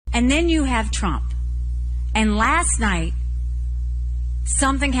And then you have Trump. And last night,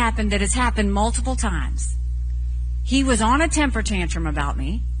 something happened that has happened multiple times. He was on a temper tantrum about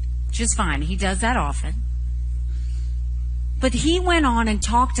me, which is fine. He does that often. But he went on and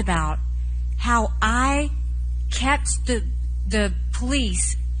talked about how I kept the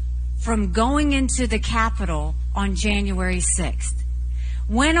police from going into the Capitol on January 6th.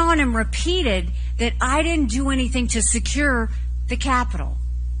 Went on and repeated that I didn't do anything to secure the Capitol.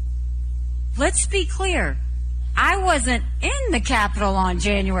 Let's be clear. I wasn't in the Capitol on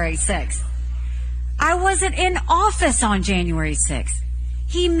January 6th. I wasn't in office on January 6th.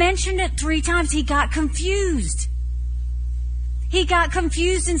 He mentioned it 3 times. He got confused. He got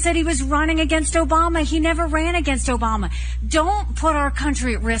confused and said he was running against Obama. He never ran against Obama. Don't put our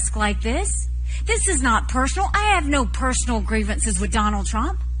country at risk like this. This is not personal. I have no personal grievances with Donald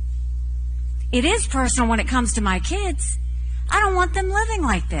Trump. It is personal when it comes to my kids. I don't want them living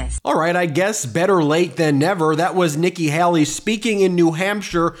like this. All right, I guess better late than never. That was Nikki Haley speaking in New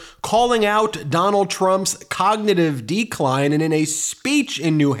Hampshire, calling out Donald Trump's cognitive decline. And in a speech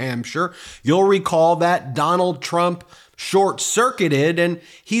in New Hampshire, you'll recall that Donald Trump short-circuited, and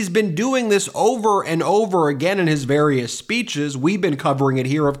he's been doing this over and over again in his various speeches. We've been covering it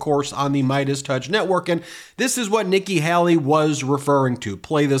here, of course, on the Midas Touch Network, and this is what Nikki Haley was referring to.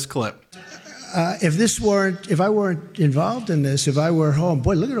 Play this clip. If I weren't involved in this, if I were home,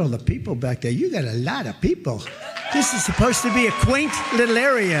 boy, look at all the people back there. You got a lot of people. This is supposed to be a quaint little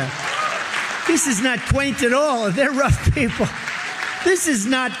area. This is not quaint at all. They're rough people. This is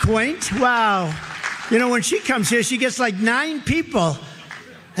not quaint. Wow. You know, when she comes here, she gets like 9 people.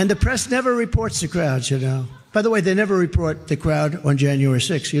 And the press never reports the crowds, you know. By the way, they never report the crowd on January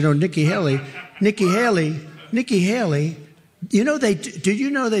 6th. You know, Nikki Haley, you know, did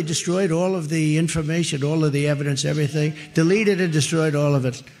you know they destroyed all of the information, all of the evidence, everything? Deleted and destroyed all of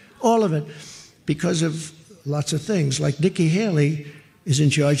it, because of lots of things. Like Nikki Haley is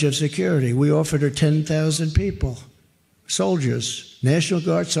in charge of security. We offered her 10,000 people, soldiers, National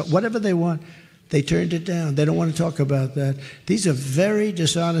Guard, whatever they want. They turned it down. They don't want to talk about that. These are very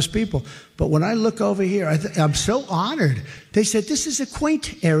dishonest people. But when I look over here, I'm so honored. They said, this is a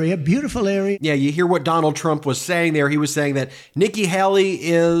quaint area, beautiful area. Yeah, you hear what Donald Trump was saying there. He was saying that Nikki Haley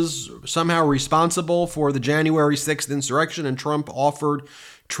is somehow responsible for the January 6th insurrection, and Trump offered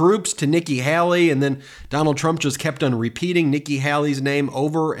troops to Nikki Haley, and then Donald Trump just kept on repeating Nikki Haley's name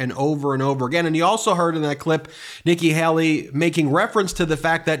over and over and over again. And you also heard in that clip Nikki Haley making reference to the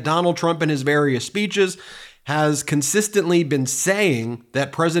fact that Donald Trump in his various speeches has consistently been saying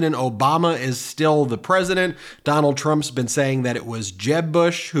that President Obama is still the president. Donald Trump's been saying that it was Jeb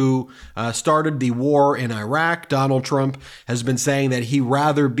Bush who started the war in Iraq. Donald Trump has been saying that he'd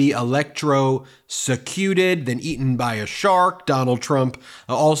rather be electrocuted than eaten by a shark. Donald Trump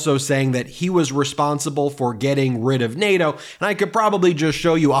also saying that he was responsible for getting rid of NATO. And I could probably just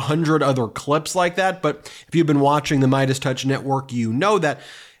show you 100 other clips like that, but if you've been watching the Midas Touch Network, you know that.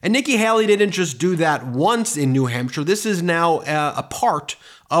 And Nikki Haley didn't just do that once in New Hampshire. This is now a part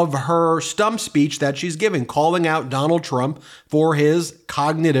of her stump speech that she's giving, calling out Donald Trump for his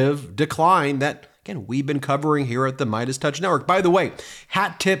cognitive decline that, again, we've been covering here at the Midas Touch Network. By the way,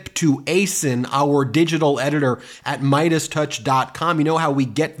 hat tip to Asen, our digital editor at MidasTouch.com. You know how we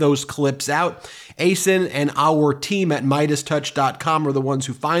get those clips out? Asen and our team at MidasTouch.com are the ones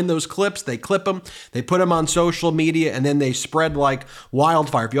who find those clips. They clip them, they put them on social media, and then they spread like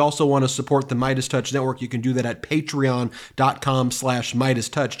wildfire. If you also want to support the Midas Touch Network, you can do that at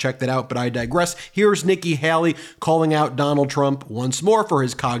patreon.com/MidasTouch. Check that out, but I digress. Here's Nikki Haley calling out Donald Trump once more for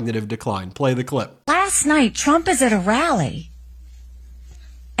his cognitive decline. Play the clip. Last night, Trump is at a rally,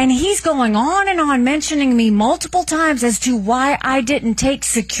 and he's going on and on mentioning me multiple times as to why I didn't take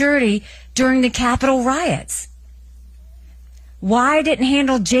security during the Capitol riots. Why I didn't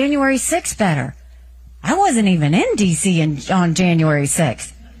handle January 6th better. I wasn't even in D.C. on January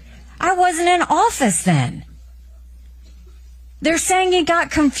 6th. I wasn't in office then. They're saying he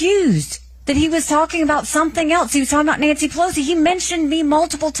got confused, that he was talking about something else. He was talking about Nancy Pelosi. He mentioned me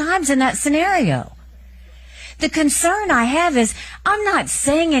multiple times in that scenario. The concern I have is I'm not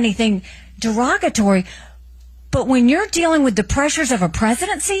saying anything derogatory, but when you're dealing with the pressures of a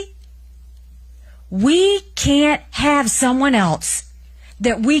presidency, we can't have someone else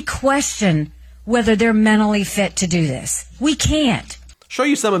that we question whether they're mentally fit to do this. We can't. Show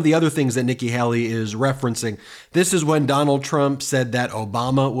you some of the other things that Nikki Haley is referencing. This is when Donald Trump said that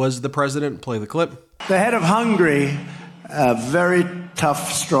Obama was the president. Play the clip. The head of Hungary, a very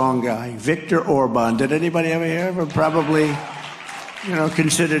tough, strong guy, Viktor Orban. Did anybody ever hear of him? Probably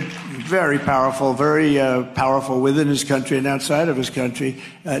considered very powerful within his country and outside of his country.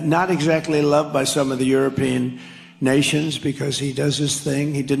 Not exactly loved by some of the European nations because he does his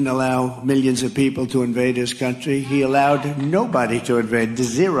thing. He didn't allow millions of people to invade his country. He allowed nobody to invade.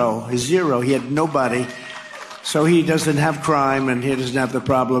 Zero. He had nobody. So he doesn't have crime, and he doesn't have the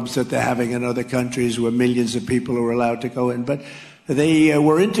problems that they're having in other countries where millions of people are allowed to go in. But they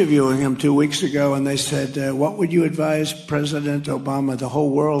were interviewing him 2 weeks ago, and they said, what would you advise President Obama? The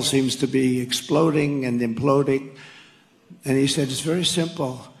whole world seems to be exploding and imploding. And he said, it's very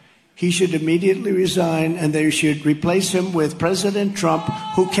simple. He should immediately resign, and they should replace him with President Trump,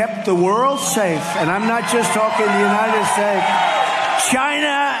 who kept the world safe. And I'm not just talking the United States.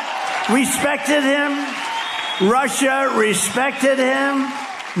 China respected him. Russia respected him.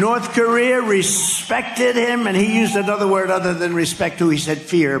 North Korea respected him. And he used another word other than respect, who he said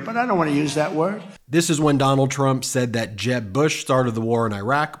fear. But I don't want to use that word. This is when Donald Trump said that Jeb Bush started the war in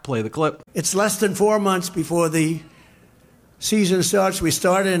Iraq. Play the clip. It's less than 4 months before the season starts. We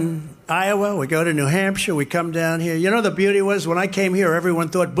start in Iowa. We go to New Hampshire. We come down here. The beauty was when I came here, everyone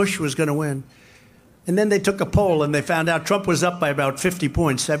thought Bush was going to win. And then they took a poll and they found out Trump was up by about 50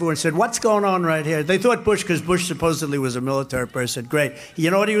 points. Everyone said, what's going on right here? They thought Bush, because Bush supposedly was a military person. Great. You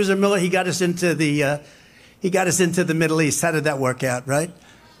know what he was a military? He got us into the Middle East. How did that work out, right?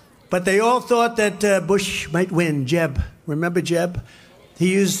 But they all thought that Bush might win. Jeb. Remember Jeb?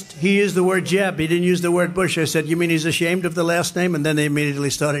 He used the word Jeb. He didn't use the word Bush. I said, you mean he's ashamed of the last name? And then they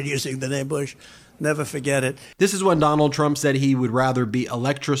immediately started using the name Bush. Never forget it. This is when Donald Trump said he would rather be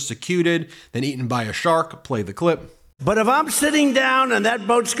electrocuted than eaten by a shark. Play the clip. But if I'm sitting down and that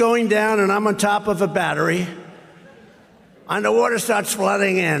boat's going down and I'm on top of a battery and the water starts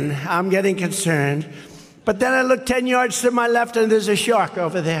flooding in, I'm getting concerned. But then I look 10 yards to my left and there's a shark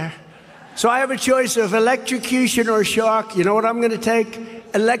over there. So I have a choice of electrocution or shark. You know what I'm going to take?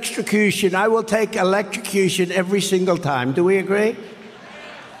 Electrocution. I will take electrocution every single time. Do we agree?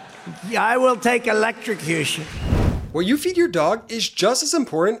 I will take electrocution. What you feed your dog is just as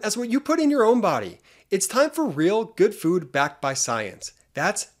important as what you put in your own body. It's time for real, good food backed by science.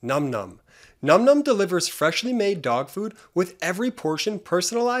 That's Num Num. Num Num delivers freshly made dog food with every portion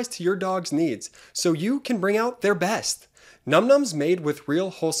personalized to your dog's needs, so you can bring out their best. Num Num's made with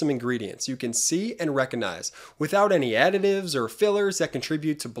real wholesome ingredients you can see and recognize, without any additives or fillers that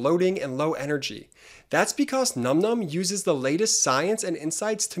contribute to bloating and low energy. That's because Num Num uses the latest science and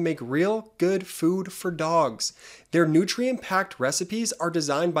insights to make real, good food for dogs. Their nutrient-packed recipes are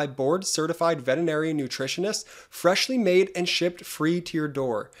designed by board-certified veterinary nutritionists, freshly made and shipped free to your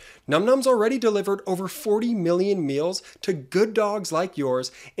door. Num Num's already delivered over 40 million meals to good dogs like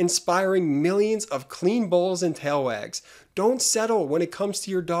yours, inspiring millions of clean bowls and tail wags. Don't settle when it comes to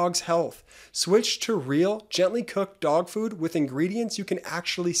your dog's health. Switch to real, gently cooked dog food with ingredients you can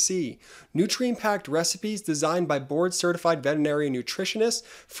actually see. Nutrient-packed recipes designed by board-certified veterinary nutritionists,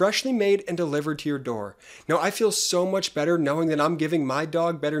 freshly made and delivered to your door. Now, I feel so much better knowing that I'm giving my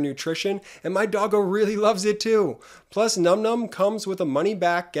dog better nutrition, and my doggo really loves it too. Plus, Num Num comes with a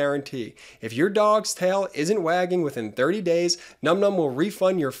money-back guarantee. If your dog's tail isn't wagging within 30 days, Num Num will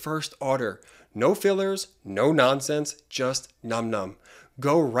refund your first order. No fillers, no nonsense, just Num Num.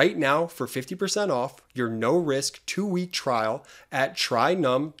 Go right now for 50% off your no-risk 2-week trial at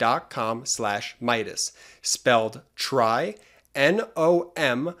trynum.com/Midas. Spelled try,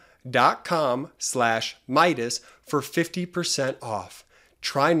 NOM.com/Midas for 50% off.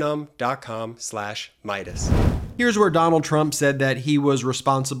 trynum.com/Midas. Here's where Donald Trump said that he was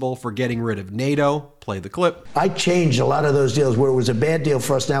responsible for getting rid of NATO. Play the clip. I changed a lot of those deals where it was a bad deal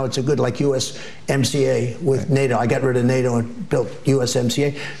for us. Now it's a good, like USMCA with NATO. I got rid of NATO and built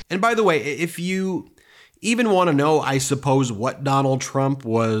USMCA. And by the way, if you even want to know, I suppose, what Donald Trump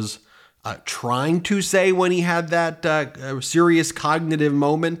was trying to say when he had that serious cognitive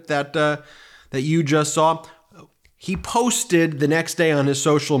moment that you just saw, he posted the next day on his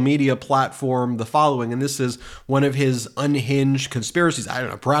social media platform the following, and this is one of his unhinged conspiracies. I don't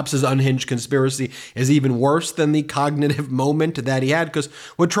know, perhaps his unhinged conspiracy is even worse than the cognitive moment that he had, because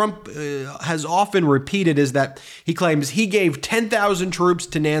what Trump has often repeated is that he claims he gave 10,000 troops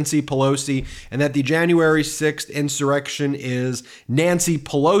to Nancy Pelosi, and that the January 6th insurrection is Nancy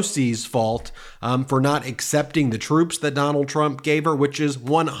Pelosi's fault for not accepting the troops that Donald Trump gave her, which is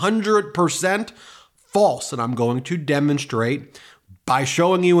 100% false. And I'm going to demonstrate by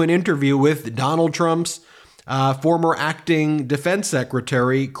showing you an interview with Donald Trump's former acting defense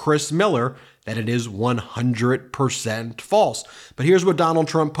secretary, Chris Miller, that it is 100% false. But here's what Donald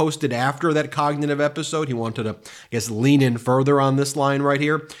Trump posted after that cognitive episode. He wanted to, lean in further on this line right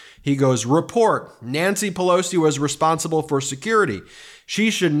here. He goes, report, Nancy Pelosi was responsible for security. She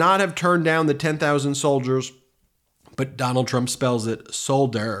should not have turned down the 10,000 soldiers, but Donald Trump spells it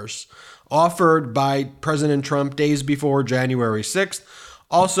soldiers, offered by President Trump days before January 6th.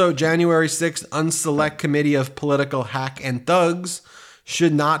 Also, January 6th, Unselect Committee of Political Hack and Thugs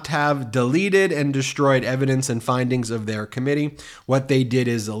should not have deleted and destroyed evidence and findings of their committee. What they did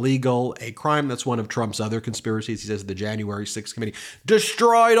is illegal, a crime. That's one of Trump's other conspiracies. He says the January 6th committee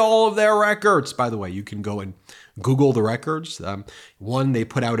destroyed all of their records. By the way, you can go and Google the records. One, they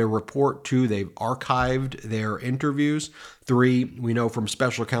put out a report. Two, they've archived their interviews. Three, we know from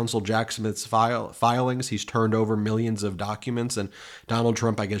Special Counsel Jack Smith's filings, he's turned over millions of documents. And Donald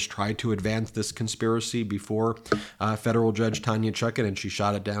Trump, tried to advance this conspiracy before federal judge Tanya Chutkan, and she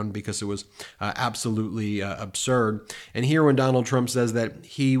shot it down because it was absolutely absurd. And here when Donald Trump says that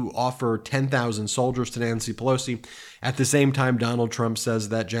he offered 10,000 soldiers to Nancy Pelosi, at the same time, Donald Trump says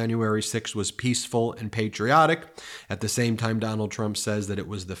that January 6th was peaceful and patriotic. At the same time, Donald Trump says that it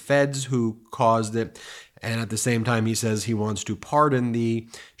was the feds who caused it. And at the same time, he says he wants to pardon the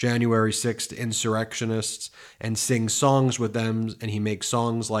January 6th insurrectionists and sing songs with them. And he makes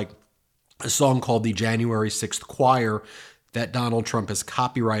songs like a song called the January 6th Choir that Donald Trump has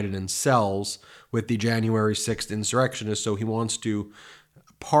copyrighted and sells with the January 6th insurrectionists. So he wants to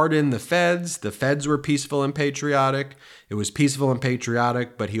pardon the feds. The feds were peaceful and patriotic. It was peaceful and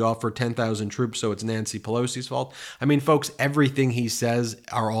patriotic, but he offered 10,000 troops, so it's Nancy Pelosi's fault. Folks, everything he says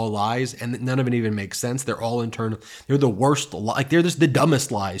are all lies, and none of it even makes sense. They're all internal. They're the worst. They're just the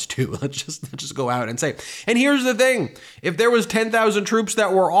dumbest lies, too. Let's just go out and say it. And here's the thing. If there was 10,000 troops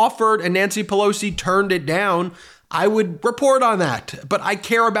that were offered and Nancy Pelosi turned it down, I would report on that, but I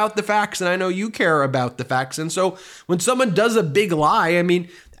care about the facts, and I know you care about the facts. And so when someone does a big lie,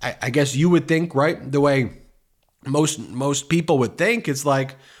 I guess you would think, right, the way most people would think, it's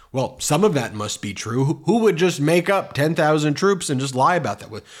like, well, some of that must be true. Who would just make up 10,000 troops and just lie about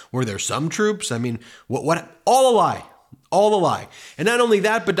that? Were there some troops? What? All a lie. All a lie. And not only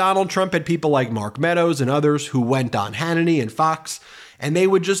that, but Donald Trump had people like Mark Meadows and others who went on Hannity and Fox, and they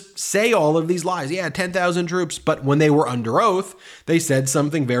would just say all of these lies. Yeah, 10,000 troops. But when they were under oath, they said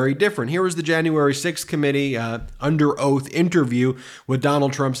something very different. Here was the January 6th committee under oath interview with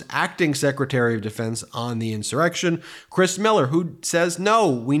Donald Trump's acting Secretary of Defense on the insurrection, Chris Miller, who says, no,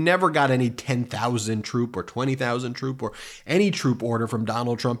 we never got any 10,000 troop or 20,000 troop or any troop order from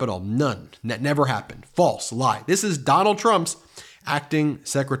Donald Trump at all. None. That never happened. False. Lie. This is Donald Trump's acting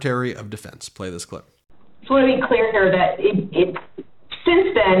Secretary of Defense. Play this clip. I just want to be clear here that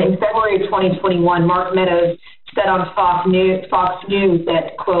since then, in February of 2021, Mark Meadows said on Fox News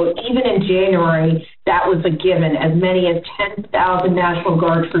that, quote, even in January, that was a given. As many as 10,000 National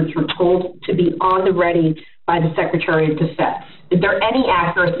Guard troops were told to be on the ready by the Secretary of Defense. Is there any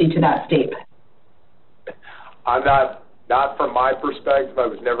accuracy to that statement? I'm not from my perspective. I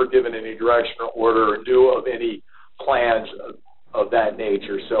was never given any direction or order or knew of any plans of that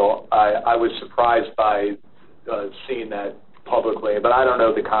nature. So I was surprised by seeing that publicly, but I don't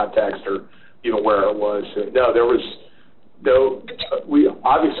know the context or even where it was. So, no, there was no. We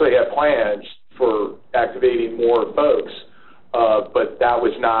obviously had plans for activating more folks, but that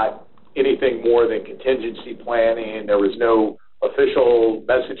was not anything more than contingency planning. There was no official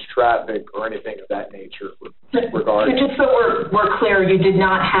message traffic or anything of that nature regarding. Just so we're clear, you did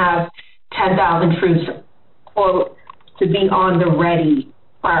not have 10,000 troops, quote, to be on the ready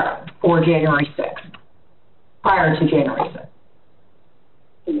for January 6th, prior to January 6th.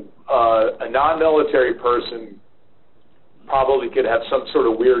 A non-military person probably could have some sort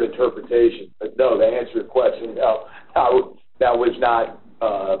of weird interpretation, but no, to answer your question, no, that was not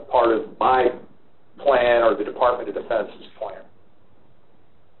part of my plan or the Department of Defense's plan.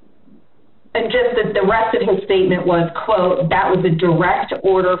 And just that the rest of his statement was, quote, that was a direct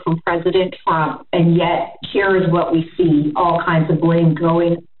order from President Trump, and yet here is what we see, all kinds of blame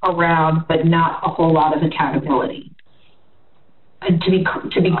going around, but not a whole lot of accountability. And to be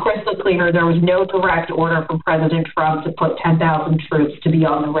crystal clear, there was no direct order from President Trump to put 10,000 troops to be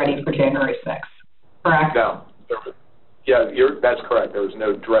on the ready for January 6th. Correct? No. That's correct. There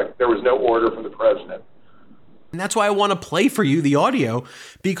was no order from the president. And that's why I want to play for you the audio,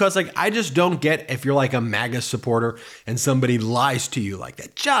 because like I just don't get if you're like a MAGA supporter and somebody lies to you like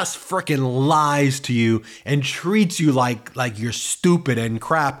that, just freaking lies to you and treats you like you're stupid and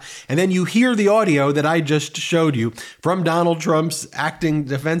crap. And then you hear the audio that I just showed you from Donald Trump's acting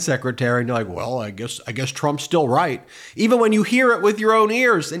defense secretary, and you're like, well, I guess Trump's still right. Even when you hear it with your own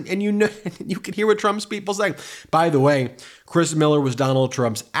ears, and you know you can hear what Trump's people saying. By the way, Chris Miller was Donald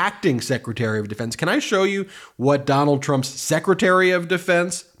Trump's acting Secretary of Defense. Can I show you what Donald Trump's Secretary of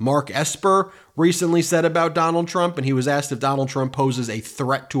Defense, Mark Esper, recently said about Donald Trump? And he was asked if Donald Trump poses a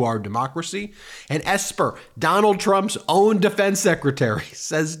threat to our democracy. And Esper, Donald Trump's own defense secretary,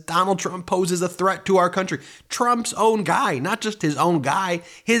 says Donald Trump poses a threat to our country. Trump's own guy, not just his own guy,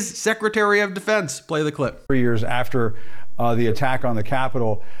 his Secretary of Defense. Play the clip. 3 years after the attack on the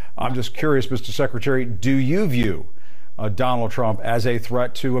Capitol, I'm just curious, Mr. Secretary, do you view Donald Trump as a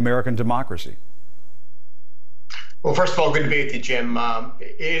threat to American democracy? Well, first of all, good to be with you, Jim.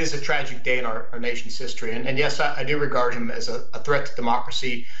 It is a tragic day in our nation's history. And yes, I do regard him as a threat to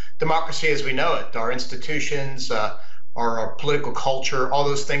democracy. Democracy as we know it, our institutions, our political culture, all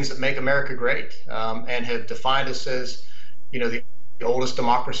those things that make America great and have defined us as, the oldest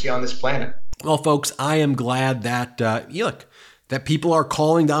democracy on this planet. Well, folks, I am glad that, that people are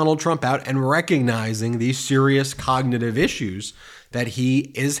calling Donald Trump out and recognizing these serious cognitive issues that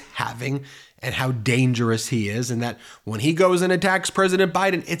he is having and how dangerous he is, and that when he goes and attacks President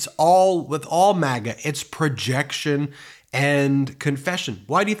Biden, it's all with all MAGA. It's projection and confession.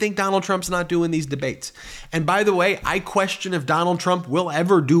 Why do you think Donald Trump's not doing these debates? And by the way, I question if Donald Trump will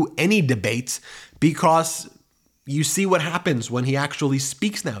ever do any debates, because you see what happens when he actually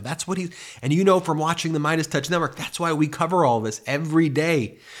speaks now. That's what and from watching the Midas Touch Network, that's why we cover all this every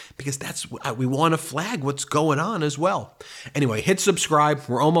day, because we want to flag what's going on as well. Anyway, hit subscribe.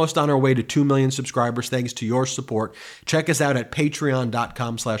 We're almost on our way to 2 million subscribers thanks to your support. Check us out at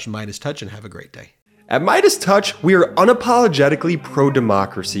patreon.com/Midas Touch and have a great day. At Midas Touch, we are unapologetically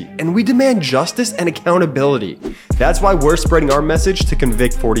pro-democracy, and we demand justice and accountability. That's why we're spreading our message to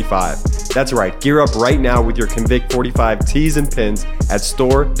Convict 45. That's right, gear up right now with your Convict 45 tees and pins at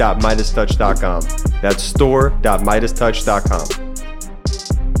store.midastouch.com. That's store.midastouch.com.